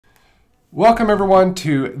Welcome everyone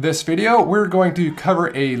to this video. We're going to cover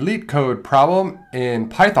a LeetCode problem in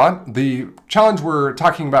Python. The challenge we're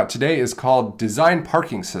talking about today is called Design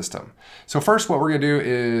Parking System. So first what we're going to do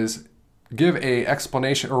is give an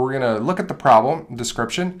explanation, or we're going to look at the problem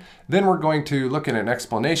description. Then we're going to look at an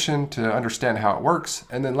explanation to understand how it works.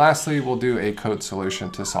 And then lastly, we'll do a code solution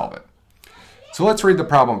to solve it. So let's read the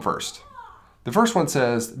problem first. The first one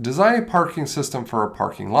says, design a parking system for a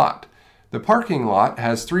parking lot. The parking lot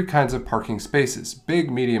has three kinds of parking spaces, big,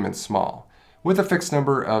 medium, and small, with a fixed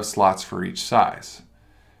number of slots for each size.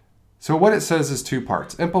 So what it says is two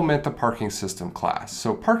parts. Implement the parking system class.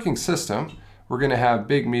 So parking system, we're going to have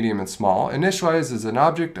big, medium, and small. Initialize as an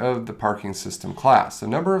object of the parking system class. The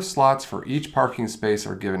number of slots for each parking space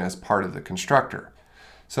are given as part of the constructor.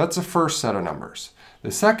 So that's the first set of numbers.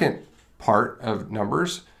 The second part of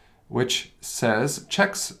numbers, which says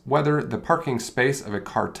checks whether the parking space of a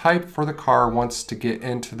car type for the car wants to get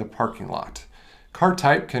into the parking lot. Car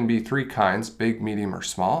type can be three kinds, big, medium, or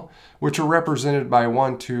small, which are represented by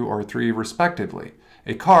 1, 2, or 3 respectively.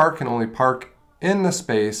 A car can only park in the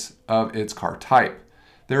space of its car type.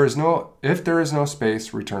 If there is no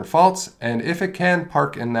space, return false, and if it can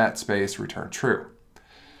park in that space, return true.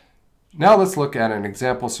 Now let's look at an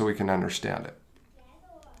example so we can understand it.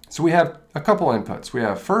 So we have a couple inputs. We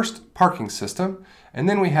have first parking system, and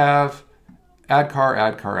then we have add car,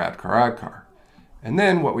 add car, add car, add car. And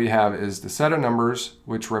then what we have is the set of numbers,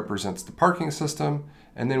 which represents the parking system,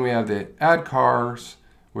 and then we have the add cars,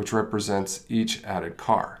 which represents each added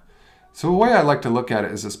car. So the way I like to look at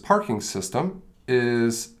it is this parking system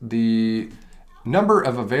is the number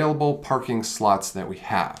of available parking slots that we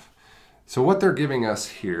have. So what they're giving us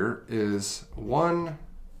here is 1,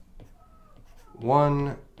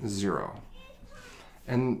 1, 0.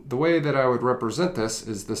 And the way that I would represent this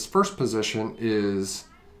is this first position is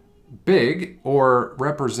big, or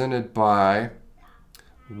represented by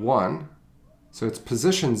 1. So it's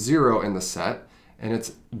position 0 in the set, and it's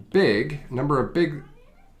big, number of big,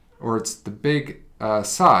 or it's the big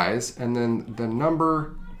size, and then the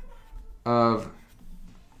number of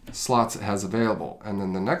slots it has available. And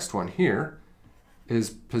then the next one here is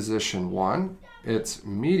position 1. It's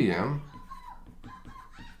medium,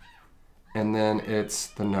 and then it's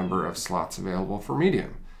the number of slots available for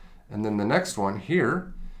medium. And then the next one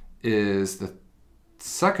here is the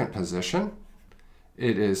second position.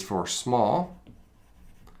 It is for small,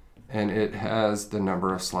 and it has the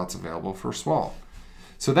number of slots available for small.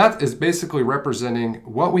 So that is basically representing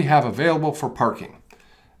what we have available for parking.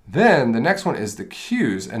 Then the next one is the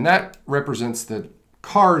queues, and that represents the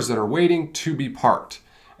cars that are waiting to be parked.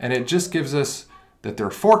 And it just gives us that there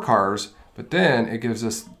are 4 cars, but then it gives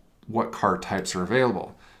us what car types are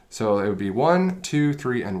available. So it would be 1, 2,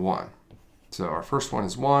 3, and 1. So our first one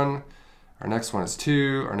is 1, our next one is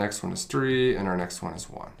 2, our next one is 3, and our next one is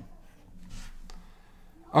 1.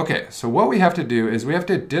 Okay, so what we have to do is we have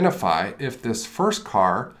to identify if this first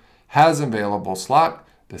car has an available slot,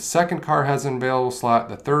 the second car has an available slot,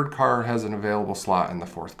 the third car has an available slot, and the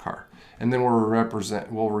fourth car. And then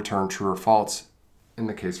we'll return true or false in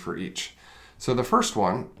the case for each. So the first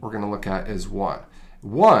one we're going to look at is 1.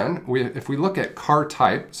 1, if we look at car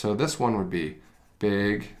type, so this one would be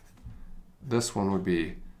big, this one would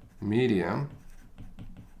be medium,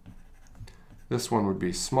 this one would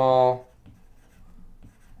be small,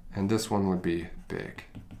 and this one would be big.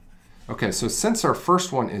 Okay, so since our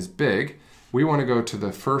first one is big, we want to go to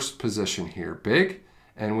the first position here, big,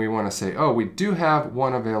 and we want to say, oh, we do have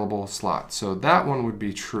 1 available slot, so that one would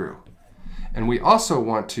be true. And we also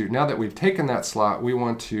want to, now that we've taken that slot, we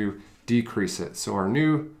want to decrease it. So our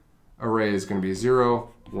new array is going to be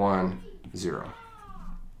 0, 1, 0.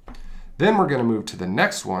 Then we're going to move to the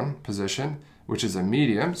next one position, which is a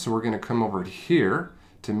medium. So we're going to come over here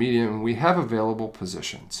to medium, and we have available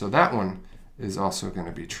position. So that one is also going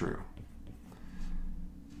to be true.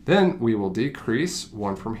 Then we will decrease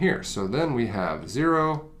 1 from here. So then we have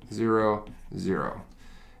 0, 0, 0.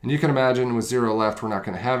 And you can imagine with 0 left, we're not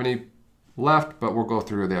going to have any left, but we'll go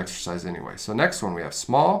through the exercise anyway. So next one, we have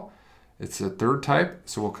small. It's a third type,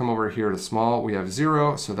 so we'll come over here to small. We have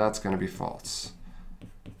 0, so that's going to be false.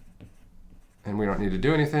 And we don't need to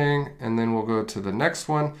do anything. And then we'll go to the next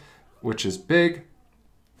one, which is big.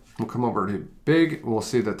 We'll come over to big. We'll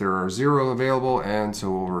see that there are 0 available, and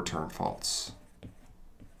so we'll return false.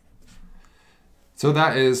 So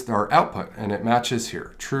that is our output, and it matches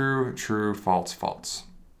here. True, true, false, false.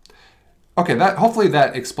 Okay, hopefully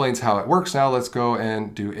that explains how it works. Now let's go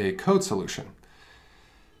and do a code solution.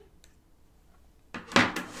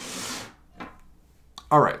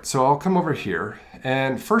 All right, so I'll come over here,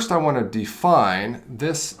 and first I want to define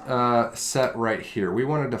this set right here. We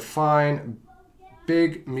want to define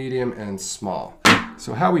big, medium, and small.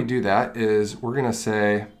 So how we do that is we're going to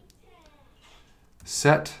say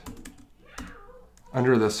set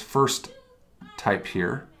under this first type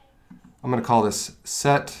here. I'm going to call this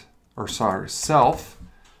self.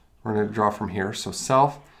 We're going to draw from here, so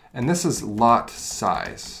self, and this is lot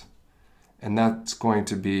size, and that's going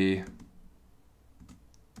to be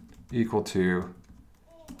equal to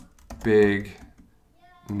big,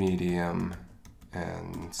 medium,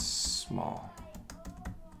 and small.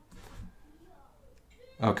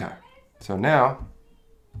 Okay, so now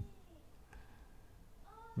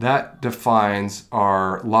that defines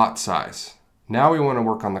our lot size. Now we want to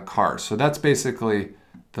work on the cars. So that's basically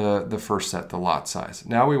the first set, the lot size.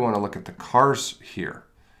 Now we want to look at the cars here.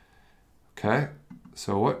 Okay,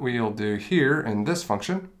 so what we'll do here in this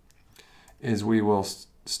function is we will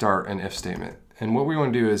start an if statement. And what we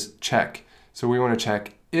want to do is check. So we want to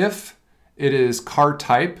check if it is car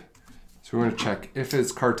type. So we want to check if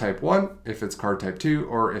it's car type 1, if it's car type 2,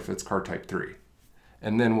 or if it's car type 3.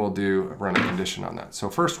 And then we'll run a condition on that.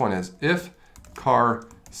 So first one is if car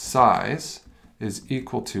size is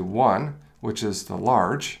equal to 1, which is the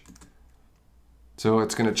large. So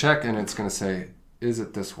it's going to check and it's going to say, is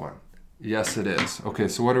it this one? Yes, it is. Okay,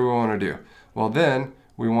 so what do we want to do? Well, then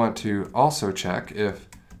we want to also check if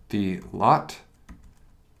the lot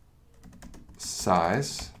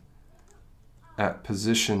size at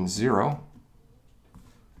position 0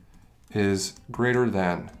 is greater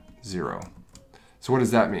than 0. So what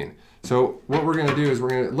does that mean? So what we're going to do is we're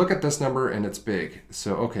going to look at this number and it's big.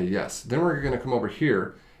 So okay, yes. Then we're going to come over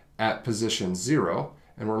here at position 0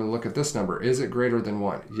 and we're going to look at this number. Is it greater than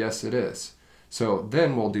 1? Yes, it is. So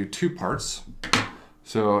then we'll do two parts.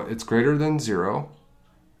 So it's greater than 0,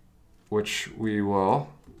 which we will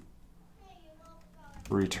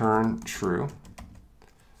return true.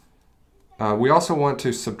 We also want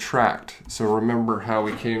to subtract. So remember how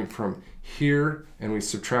we came from here and we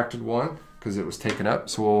subtracted 1 because it was taken up.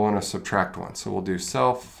 So we'll want to subtract 1. So we'll do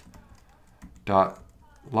self dot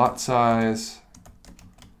lot size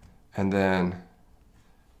and then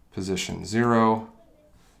position 0,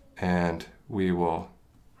 and we will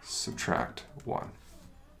subtract 1.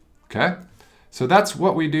 Okay, so that's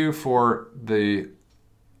what we do for the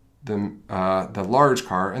large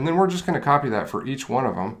car, and then we're just going to copy that for each one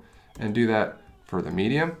of them and do that for the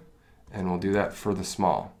medium, and we'll do that for the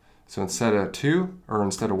small. So instead of 2, or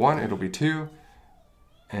instead of 1, it'll be 2,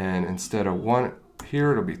 and instead of 1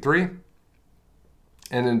 here, it'll be 3,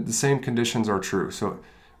 and then the same conditions are true. So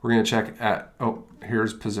we're going to check at, oh,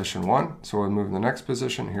 here's position 1, so we'll move in the next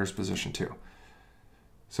position, here's position 2.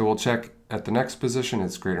 So we'll check at the next position,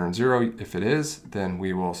 it's greater than 0. If it is, then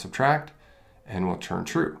we will subtract and we'll turn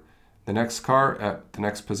true. The next car at the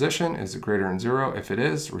next position is greater than 0. If it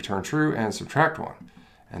is, return true and subtract 1.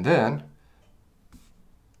 And then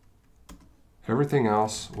everything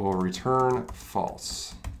else will return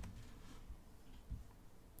false.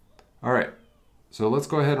 All right, so let's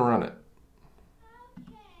go ahead and run it.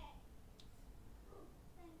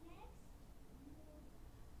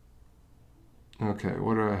 Okay,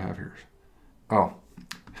 what do I have here? Oh,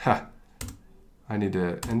 I need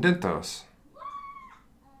to indent those.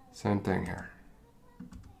 Same thing here.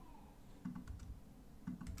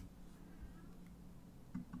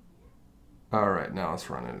 All right, now let's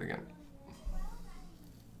run it again.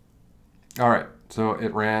 All right, so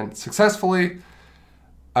it ran successfully.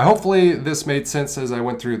 Hopefully this made sense as I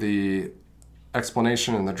went through the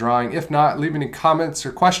explanation and the drawing. If not, leave any comments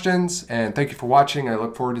or questions, and thank you for watching. I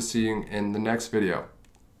look forward to seeing you in the next video.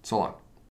 So long.